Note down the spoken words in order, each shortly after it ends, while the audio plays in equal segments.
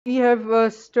We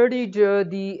have studied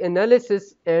the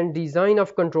analysis and design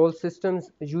of control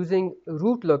systems using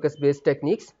root locus based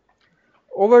techniques.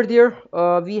 Over there,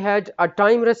 we had a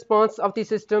time response of the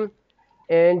system,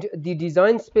 and the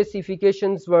design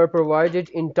specifications were provided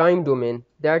in time domain.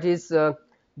 That is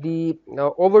the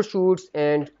overshoots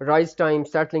and rise time,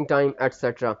 settling time,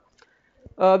 etc.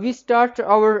 We start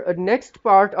our next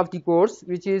part of the course,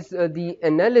 which is the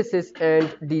analysis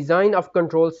and design of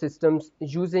control systems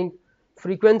using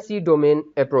frequency domain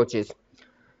approaches.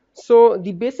 So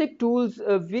the basic tools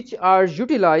which are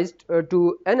utilized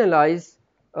to analyze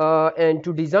and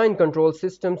to design control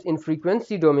systems in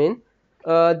frequency domain,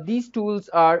 these tools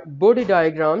are Bode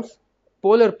diagrams,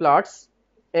 polar plots,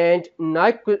 and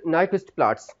Nyquist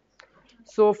plots.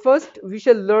 So first we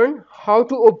shall learn how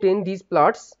to obtain these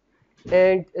plots,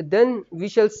 and then we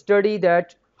shall study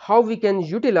that how we can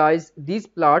utilize these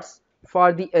plots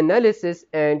for the analysis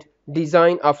and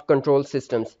design of control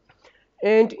systems.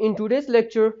 And in today's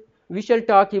lecture, we shall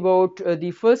talk about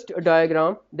the first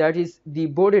diagram, that is the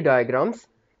Bode diagrams.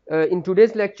 In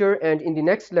today's lecture and in the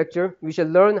next lecture, we shall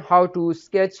learn how to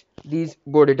sketch these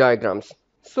Bode diagrams.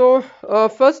 So,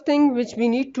 first thing which we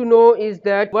need to know is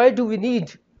that why do we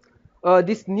need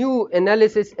this new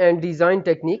analysis and design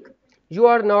technique? You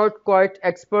are now quite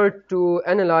expert to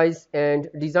analyze and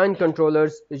design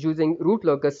controllers using root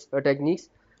locus techniques.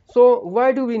 So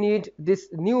why do we need this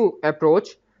new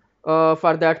approach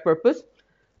for that purpose?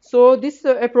 So this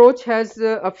approach has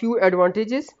a few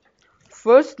advantages.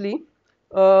 Firstly,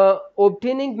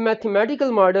 obtaining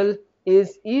mathematical model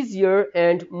is easier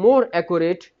and more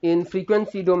accurate in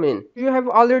frequency domain. You have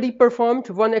already performed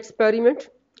one experiment.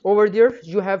 Over there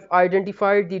you have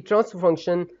identified the transfer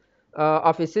function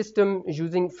of a system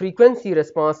using frequency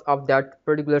response of that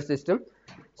particular system.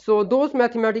 So those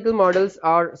mathematical models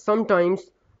are sometimes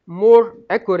more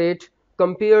accurate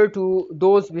compared to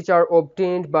those which are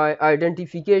obtained by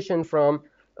identification from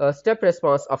step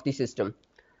response of the system.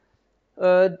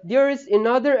 There is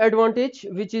another advantage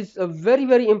which is a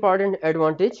very important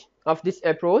advantage of this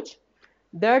approach,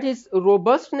 that is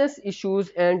robustness issues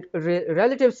and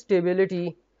relative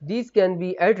stability. These can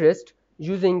be addressed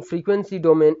using frequency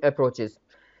domain approaches.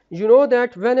 You know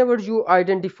that whenever you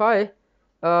identify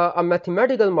a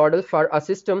mathematical model for a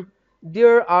system,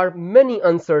 there are many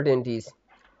uncertainties.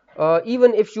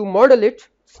 Even if you model it,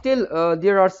 still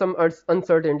there are some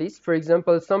uncertainties. For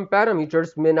example, some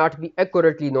parameters may not be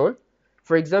accurately known.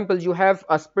 For example, you have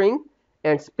a spring,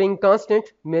 and spring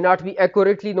constant may not be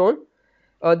accurately known.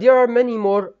 There are many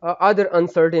more other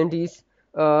uncertainties.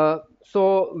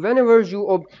 So whenever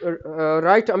you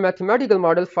write a mathematical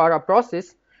model for a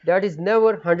process, that is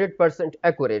never 100%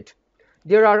 accurate.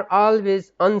 There are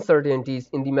always uncertainties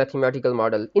in the mathematical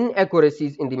model,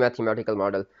 inaccuracies in the mathematical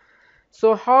model.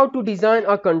 So how to design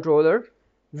a controller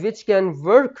which can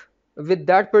work with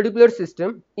that particular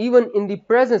system even in the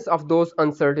presence of those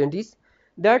uncertainties?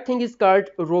 That thing is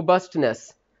called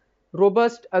robustness.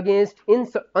 Robust against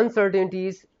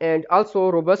uncertainties, and also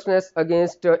robustness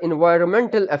against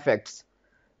environmental effects.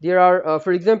 There are,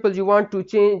 for example, you want to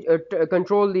change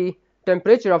control the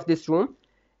temperature of this room,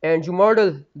 and you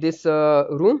model this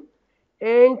room,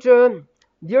 and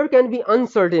there can be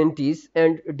uncertainties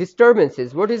and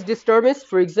disturbances. What is disturbance?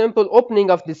 For example,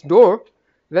 opening of this door.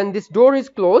 When this door is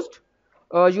closed,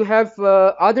 you have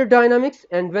other dynamics,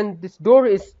 and when this door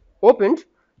is opened,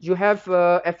 you have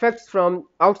effects from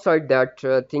outside that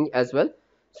thing as well.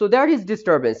 So that is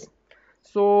disturbance.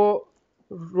 So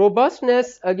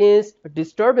robustness against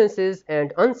disturbances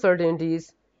and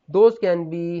uncertainties, those can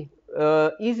be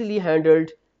easily handled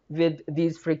with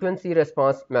these frequency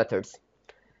response methods.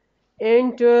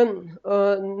 And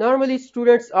normally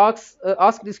students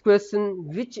ask this question: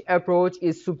 which approach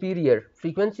is superior,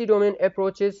 frequency domain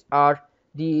approaches or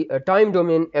the time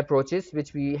domain approaches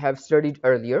which we have studied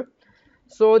earlier?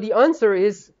 So the answer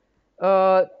is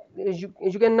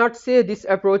you cannot say this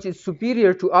approach is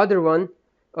superior to other one.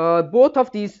 Both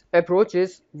of these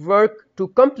approaches work to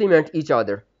complement each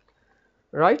other,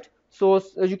 right? So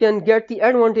you can get the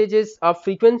advantages of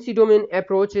frequency domain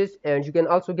approaches, and you can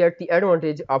also get the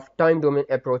advantage of time domain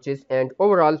approaches, and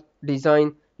overall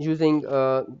design using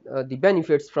the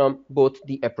benefits from both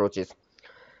the approaches.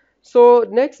 So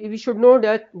next we should know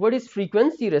that what is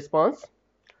frequency response.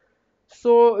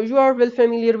 So you are well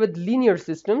familiar with linear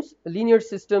systems. Linear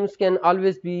systems can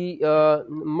always be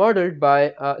modeled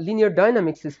by linear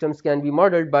dynamic systems can be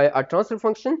modeled by a transfer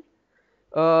function.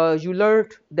 You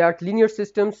learned that linear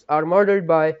systems are modeled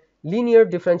by linear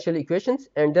differential equations,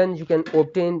 and then you can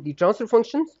obtain the transfer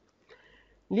functions.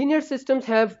 Linear systems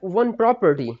have one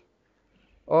property.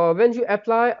 When you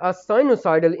apply a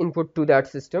sinusoidal input to that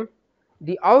system,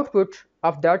 the output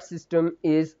of that system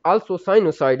is also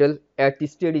sinusoidal at the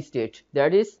steady state.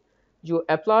 That is, you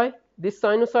apply this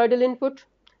sinusoidal input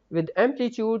with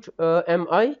amplitude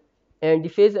mi and the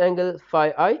phase angle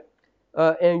phi I,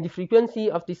 and the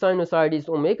frequency of the sinusoid is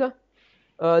omega,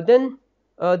 then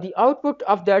the output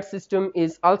of that system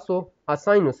is also a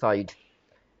sinusoid,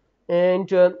 and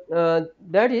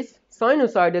that is,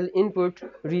 sinusoidal input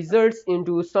results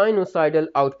into sinusoidal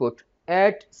output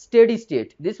at steady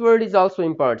state. This word is also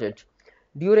important.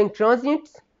 During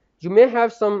transients you may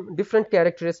have some different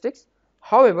characteristics.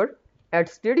 However, at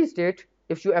steady state,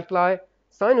 if you apply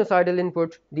sinusoidal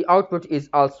input, the output is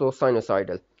also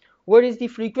sinusoidal. What is the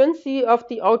frequency of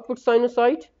the output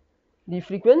sinusoid? The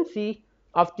frequency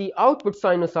of the output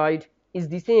sinusoid is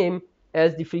the same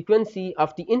as the frequency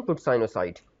of the input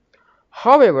sinusoid.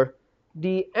 However,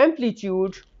 the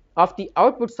amplitude of the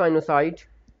output sinusoid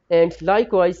and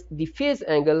likewise the phase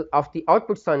angle of the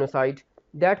output sinusoid,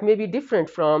 that may be different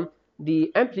from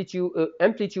the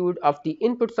amplitude of the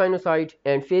input sinusoid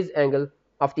and phase angle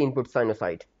of the input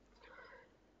sinusoid.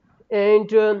 And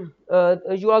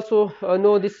you also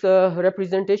know this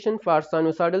representation for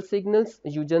sinusoidal signals.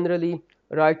 You generally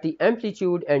write the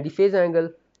amplitude and the phase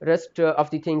angle. Rest of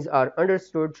the things are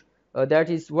understood. That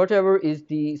is, whatever is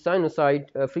the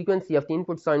sinusoid frequency of the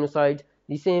input sinusoid,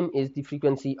 the same is the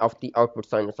frequency of the output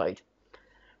sinusoid.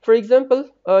 For example,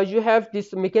 you have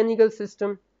this mechanical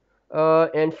system,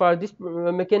 and for this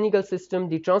mechanical system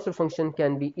the transfer function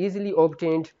can be easily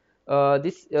obtained.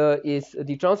 This is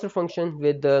the transfer function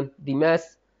with the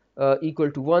mass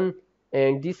equal to 1,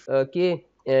 and this k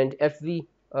and fv,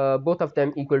 both of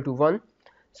them equal to 1.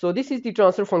 So this is the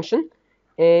transfer function,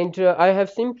 and I have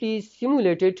simply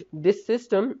simulated this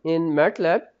system in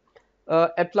MATLAB,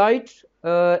 applied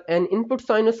an input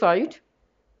sinusoid,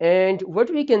 and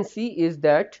what we can see is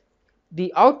that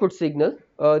the output signal,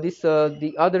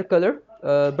 the other color,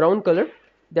 brown color,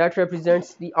 that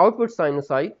represents the output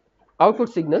sinusoid, output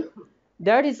signal,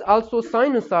 that is also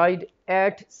sinusoid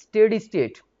at steady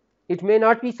state. It may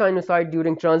not be sinusoid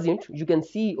during transient. You can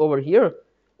see over here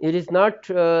it is not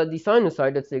the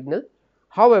sinusoidal signal.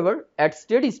 However, at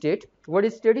steady state, what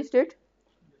is steady state?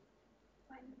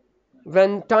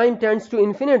 When time tends to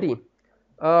infinity.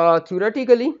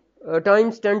 Theoretically,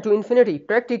 times tend to infinity.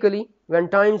 Practically, when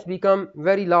times become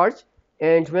very large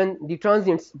and when the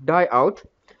transients die out.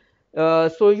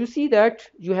 So you see that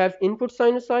you have input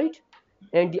sinusoid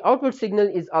and the output signal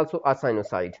is also a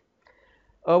sinusoid.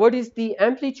 What is the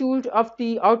amplitude of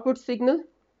the output signal?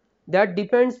 That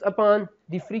depends upon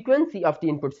the frequency of the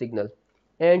input signal,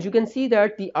 and you can see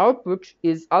that the output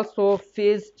is also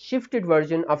phase shifted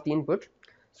version of the input.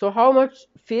 So how much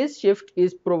phase shift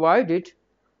is provided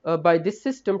by this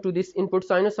system to this input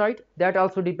sinusoid, that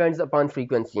also depends upon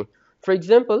frequency. For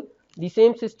example, the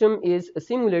same system is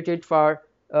simulated for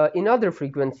another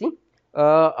frequency,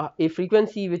 a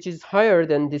frequency which is higher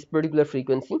than this particular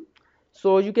frequency.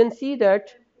 So you can see that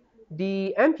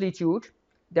the amplitude,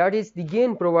 that is the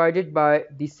gain provided by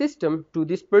the system to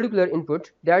this particular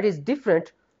input, that is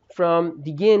different from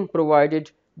the gain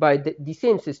provided by the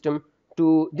same system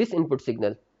to this input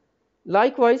signal.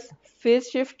 Likewise, phase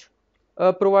shift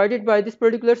provided by this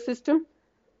particular system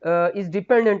is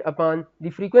dependent upon the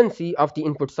frequency of the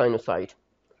input sinusoid.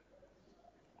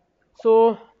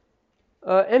 So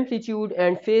amplitude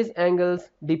and phase angles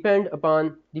depend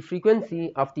upon the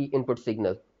frequency of the input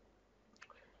signal.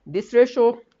 This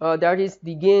ratio, that is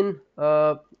the gain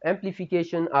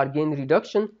amplification or gain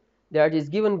reduction, that is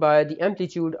given by the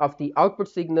amplitude of the output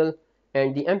signal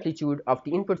and the amplitude of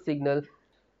the input signal.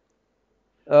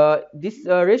 This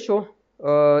ratio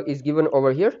is given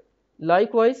over here.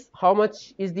 Likewise, how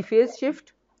much is the phase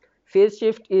shift? Phase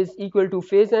shift is equal to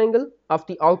phase angle of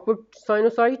the output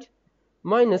sinusoid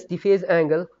minus the phase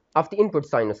angle of the input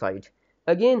sinusoid.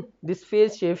 Again, this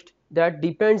phase shift, that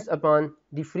depends upon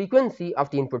the frequency of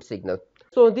the input signal.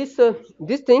 So this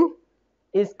thing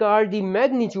is called the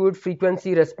magnitude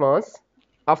frequency response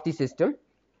of the system,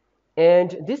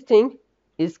 and this thing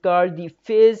is called the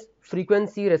phase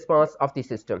frequency response of the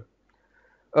system.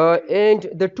 And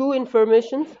the two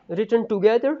informations written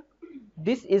together,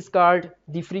 this is called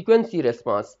the frequency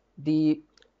response. The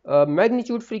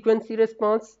magnitude frequency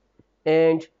response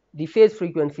and the phase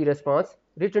frequency response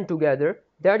written together,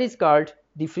 that is called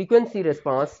the frequency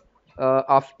response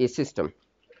of a system.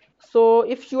 So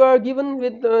if you are given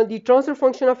with the transfer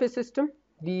function of a system,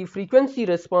 the frequency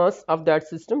response of that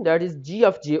system, that is g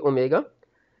of j omega,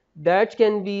 that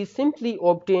can be simply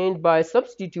obtained by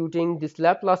substituting this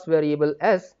Laplace variable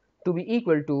s to be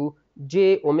equal to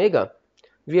j omega,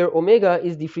 where omega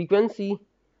is the frequency,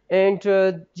 and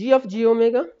g of j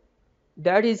omega,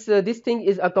 that is this thing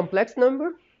is a complex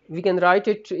number. We can write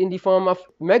it in the form of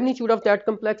magnitude of that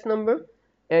complex number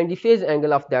and the phase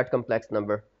angle of that complex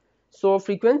number. So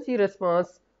frequency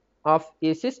response of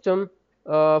a system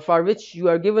for which you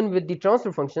are given with the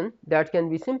transfer function, that can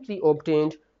be simply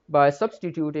obtained by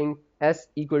substituting s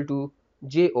equal to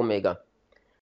j omega.